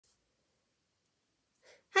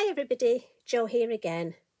Hi everybody, Jo here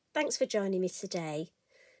again. Thanks for joining me today.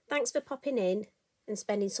 Thanks for popping in and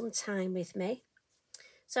spending some time with me.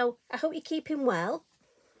 So I hope you're keeping well.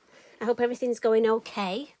 I hope everything's going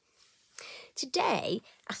okay. Today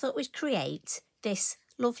I thought we'd create this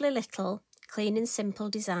lovely little clean and simple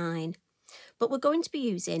design, but we're going to be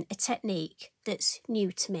using a technique that's new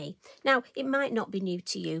to me. Now it might not be new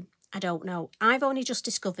to you, I don't know. I've only just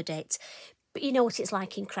discovered it. But you know what it's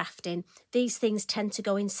like in crafting. These things tend to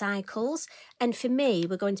go in cycles. And for me,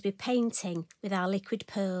 we're going to be painting with our liquid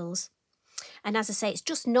pearls. And as I say, it's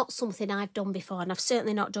just not something I've done before. And I've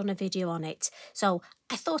certainly not done a video on it. So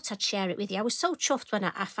I thought I'd share it with you. I was so chuffed when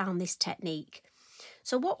I found this technique.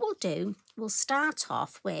 So what we'll do, we'll start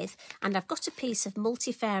off with, and I've got a piece of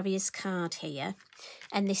multifarious card here.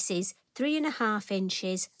 And this is 3.5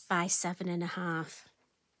 inches by 7.5.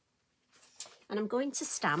 And I'm going to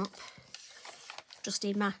stamp just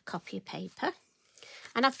in my copy of paper,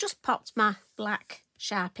 and I've just popped my black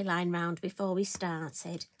Sharpie line round before we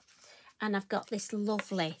started, and I've got this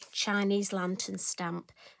lovely Chinese lantern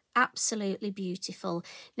stamp, absolutely beautiful.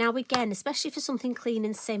 Now again, especially for something clean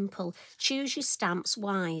and simple, choose your stamps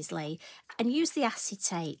wisely and use the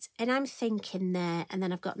acetate, and I'm thinking there, and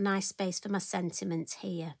then I've got nice space for my sentiments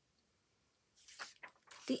here.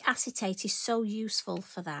 The acetate is so useful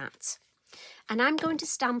for that. And I'm going to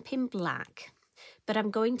stamp in black, but I'm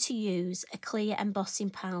going to use a clear embossing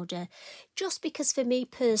powder just because for me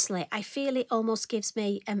personally, I feel it almost gives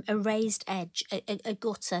me a raised edge, a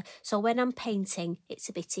gutter. So when I'm painting, it's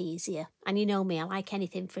a bit easier. And you know me, I like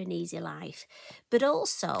anything for an easy life. But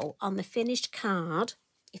also on the finished card,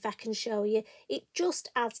 if I can show you, it just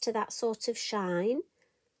adds to that sort of shine.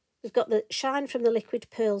 We've got the shine from the liquid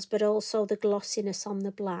pearls, but also the glossiness on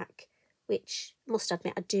the black, which must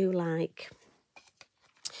admit I do like.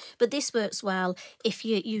 But this works well if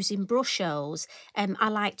you're using brushos. I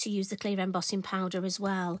like to use the clear embossing powder as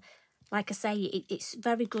well. Like I say, it's a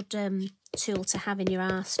very good tool to have in your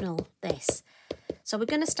arsenal, this. So we're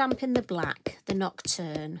going to stamp in the black, the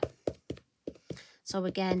Nocturne. So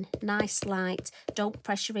again, nice light. Don't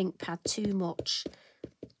press your ink pad too much.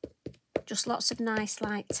 Just lots of nice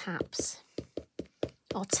light taps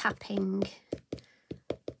or tapping.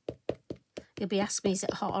 You'll be asking me, is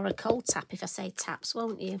it a hot or a cold tap if I say taps,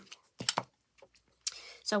 won't you?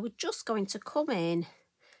 So we're just going to come in,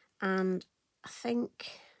 and I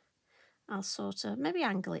think I'll sort of maybe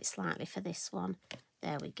angle it slightly for this one.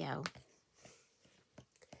 There we go.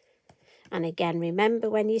 And again, remember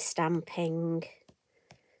when you're stamping,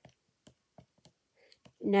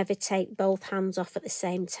 never take both hands off at the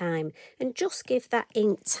same time, and just give that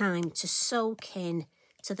ink time to soak in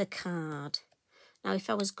to the card. Now,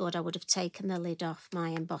 if I was good, I would have taken the lid off my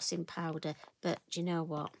embossing powder, but do you know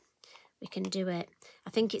what? We can do it.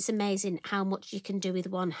 I think it's amazing how much you can do with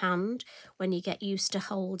one hand when you get used to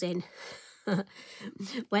holding.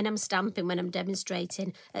 When I'm stamping, when I'm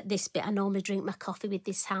demonstrating at this bit, I normally drink my coffee with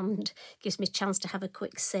this hand. Gives me a chance to have a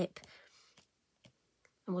quick sip.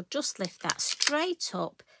 And we'll just lift that straight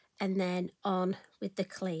up and then on with the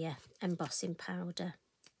clear embossing powder.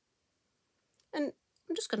 And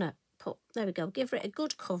I'm just going to put, there we go, give it a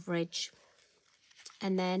good coverage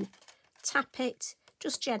and then tap it,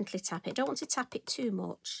 just gently tap it. Don't want to tap it too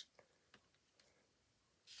much.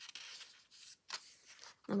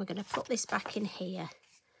 And we're going to put this back in here,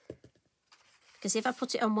 because if I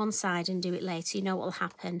put it on one side and do it later, you know what will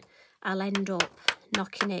happen. I'll end up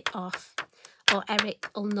knocking it off, or Eric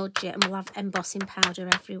will nudge it and we'll have embossing powder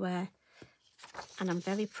everywhere. And I'm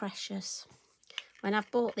very precious. When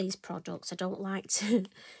I've bought these products, I don't like to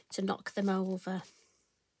knock them over.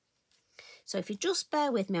 So if you just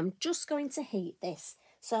bear with me, I'm just going to heat this.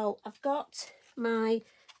 So I've got my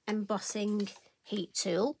embossing heat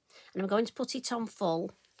tool, and I'm going to put it on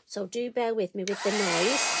full. So do bear with me with the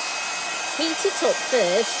noise. Heat it up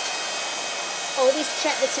first. Always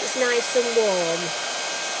check that it's nice and warm.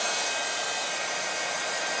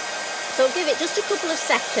 So give it just a couple of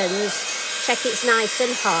seconds. Check it's nice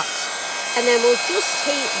and hot. And then we'll just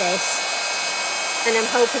heat this, and I'm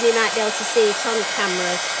hoping you might be able to see it on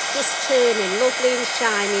camera, just turning lovely and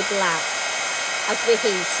shiny black as we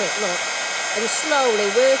heat it, look, and slowly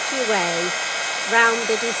work your way round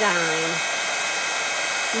the design.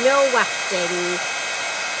 No wafting,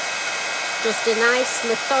 just a nice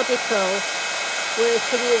methodical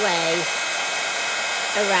working your way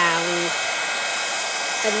around,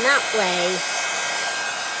 and that way,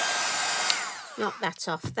 knock that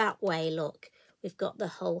off, that way, look, we've got the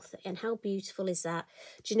whole thing. And how beautiful is that?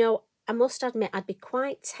 Do you know, I must admit, I'd be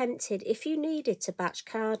quite tempted, if you needed to batch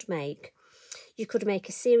card make, You could make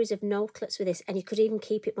a series of notelets with this, and you could even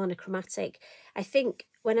keep it monochromatic. I think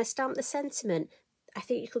when I stamp the sentiment, I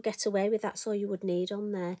think you could get away with that's all you would need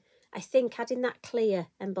on there. I think adding that clear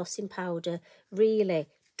embossing powder really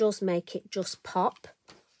does make it just pop.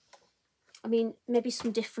 I mean, maybe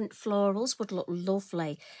some different florals would look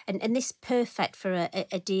lovely. And this is perfect for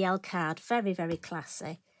a DL card. Very, very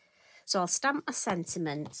classy. So I'll stamp my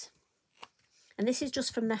sentiment. And this is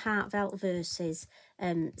just from the Heartfelt Verses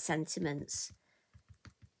sentiments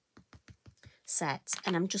set.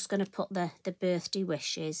 And I'm just going to put the birthday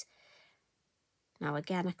wishes. Now,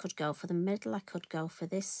 again, I could go for the middle. I could go for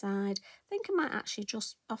this side. I think I might actually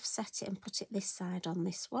just offset it and put it this side on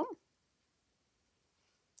this one.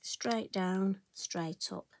 Straight down, straight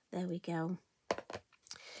up. There we go.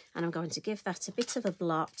 And I'm going to give that a bit of a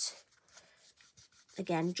blot.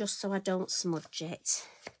 Again, just so I don't smudge it.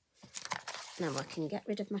 Now I can get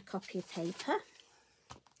rid of my copy of paper.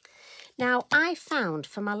 Now, I found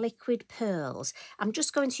for my liquid pearls, I'm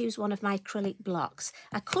just going to use one of my acrylic blocks.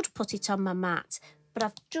 I could put it on my mat, but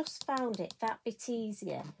I've just found it that bit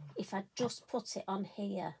easier if I just put it on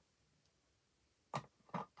here.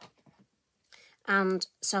 And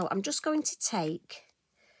so I'm just going to take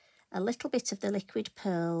a little bit of the liquid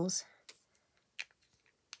pearls,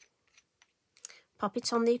 pop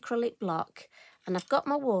it on the acrylic block, and I've got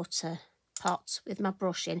my water pot with my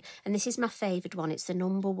brush in, and this is my favoured one, it's the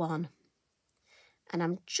number 1. And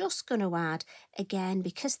I'm just going to add, again,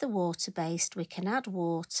 because they're water-based, we can add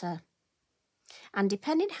water. And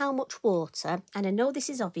depending how much water, and I know this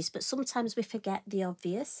is obvious, but sometimes we forget the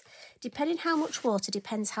obvious, depending how much water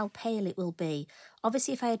depends how pale it will be.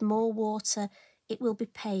 Obviously, if I add more water, it will be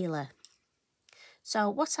paler. So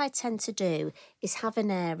what I tend to do is have an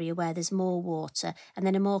area where there's more water and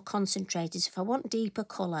then a more concentrated. So if I want deeper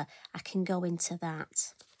colour, I can go into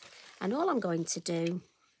that. And all I'm going to do,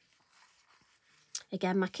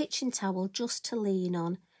 again, my kitchen towel just to lean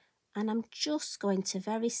on, and I'm just going to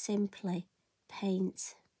very simply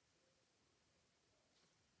paint.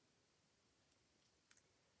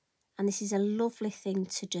 And this is a lovely thing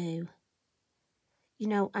to do, you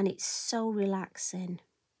know, and it's so relaxing.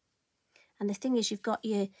 And the thing is, you've got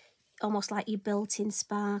your, almost like your built-in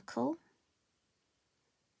sparkle.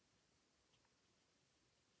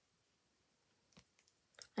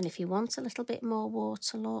 And if you want a little bit more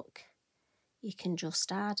water look, you can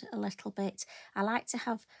just add a little bit. I like to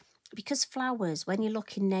have, because flowers, when you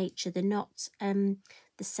look in nature, they're not the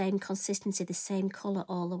same consistency, the same colour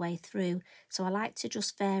all the way through. So I like to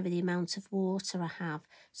just vary the amount of water I have.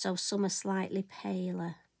 So some are slightly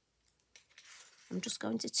paler. I'm just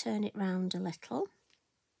going to turn it round a little.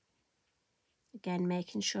 Again,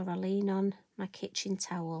 making sure I lean on my kitchen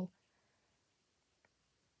towel.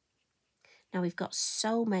 Now we've got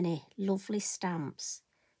so many lovely stamps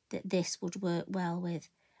that this would work well with.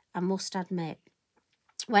 I must admit,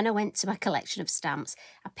 when I went to my collection of stamps,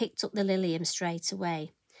 I picked up the Lilium straight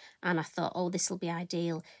away and I thought, oh, this will be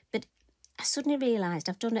ideal. But I suddenly realised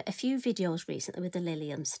I've done a few videos recently with the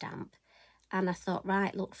Lilium stamp, and I thought,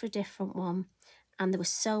 right, look for a different one. And there were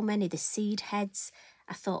so many, the seed heads.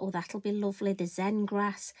 I thought, oh, that'll be lovely, the Zen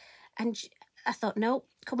grass. And I thought, no,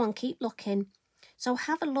 come on, keep looking. So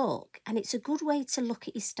have a look, and it's a good way to look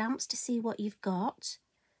at your stamps to see what you've got.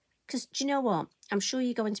 Because do you know what? I'm sure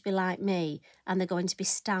you're going to be like me, and they're going to be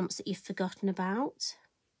stamps that you've forgotten about.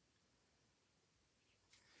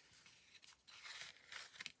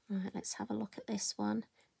 Right, let's have a look at this one.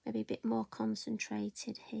 Maybe a bit more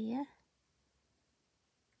concentrated here.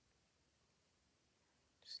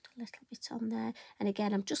 Just a little bit on there. And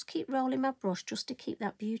again, I'm just keep rolling my brush just to keep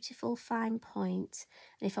that beautiful fine point.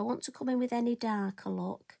 And if I want to come in with any darker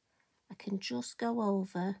look, I can just go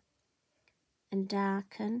over and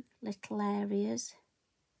darken little areas.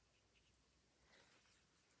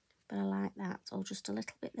 But I like that. Oh, just a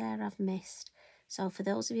little bit there I've missed. So for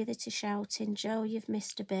those of you that are shouting, Jo, you've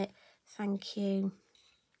missed a bit, thank you.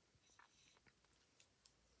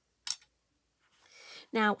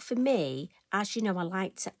 Now, for me, as you know, I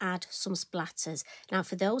like to add some splatters. Now,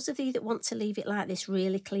 for those of you that want to leave it like this,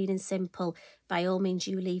 really clean and simple, by all means,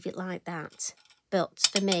 you leave it like that. But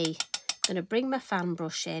for me, I'm going to bring my fan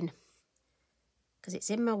brush in, because it's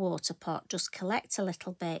in my water pot, just collect a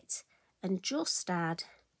little bit and just add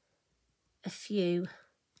a few.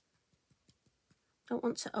 Don't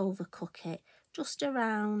want to overcook it, just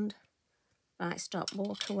around. Right, stop,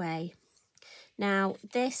 walk away. Now,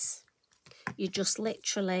 this, you just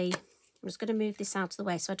literally, I'm just going to move this out of the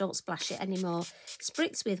way so I don't splash it anymore.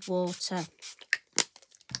 Spritz with water.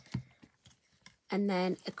 And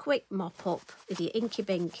then a quick mop up with your Inky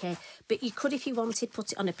Binky. But you could, if you wanted,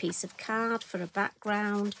 put it on a piece of card for a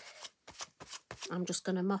background. I'm just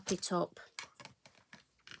going to mop it up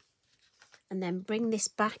and then bring this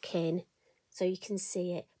back in so you can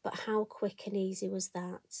see it. But how quick and easy was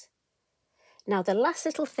that? Now, the last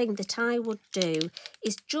little thing that I would do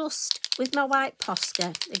is just, with my white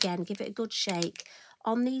posca, again, give it a good shake.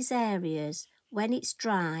 On these areas, when it's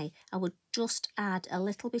dry, I would just add a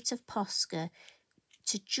little bit of posca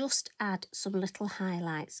to just add some little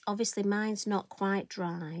highlights. Obviously, mine's not quite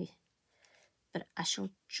dry, but I shall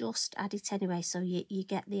just add it anyway so you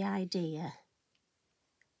get the idea.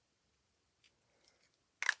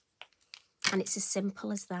 And it's as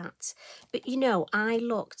simple as that. But you know, I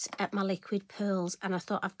looked at my liquid pearls and I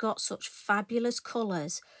thought I've got such fabulous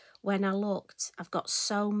colours. When I looked, I've got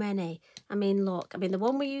so many. I mean, look, the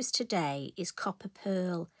one we use today is copper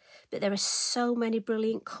pearl, but there are so many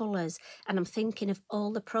brilliant colours, and I'm thinking of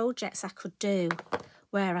all the projects I could do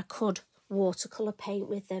where I could watercolour paint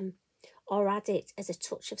with them or add it as a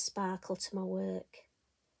touch of sparkle to my work.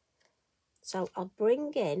 So I'll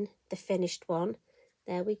bring in the finished one.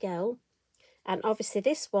 There we go. And obviously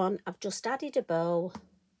this one, I've just added a bow.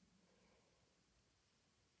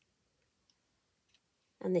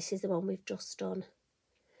 And this is the one we've just done.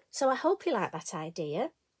 So I hope you like that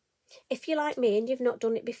idea. If you're like me and you've not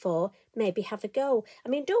done it before, maybe have a go.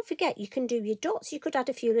 Don't forget, you can do your dots. You could add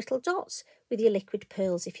a few little dots with your liquid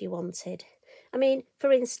pearls if you wanted.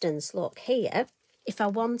 For instance, look here, if I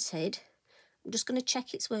wanted, I'm just going to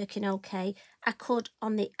check it's working okay. I could,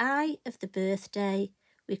 on the eye of the birthday,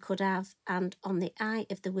 we could have, and on the eye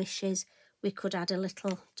of the wishes, we could add a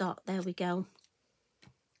little dot. There we go.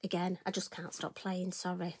 Again, I just can't stop playing,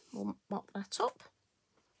 sorry. We'll mop that up.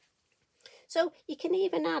 So you can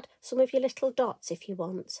even add some of your little dots if you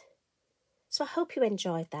want. So I hope you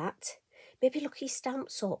enjoyed that. Maybe look your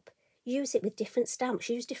stamps up. Use it with different stamps,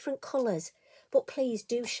 use different colours. But please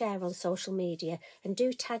do share on social media and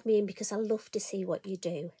do tag me in because I love to see what you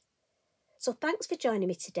do. So thanks for joining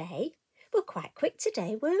me today. We're quite quick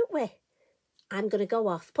today, weren't we? I'm going to go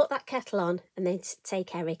off, put that kettle on and then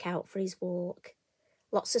take Eric out for his walk.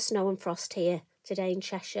 Lots of snow and frost here today in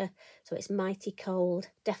Cheshire, so it's mighty cold.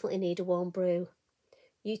 Definitely need a warm brew.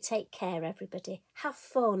 You take care, everybody. Have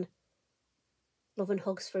fun. Love and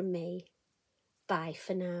hugs from me. Bye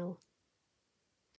for now.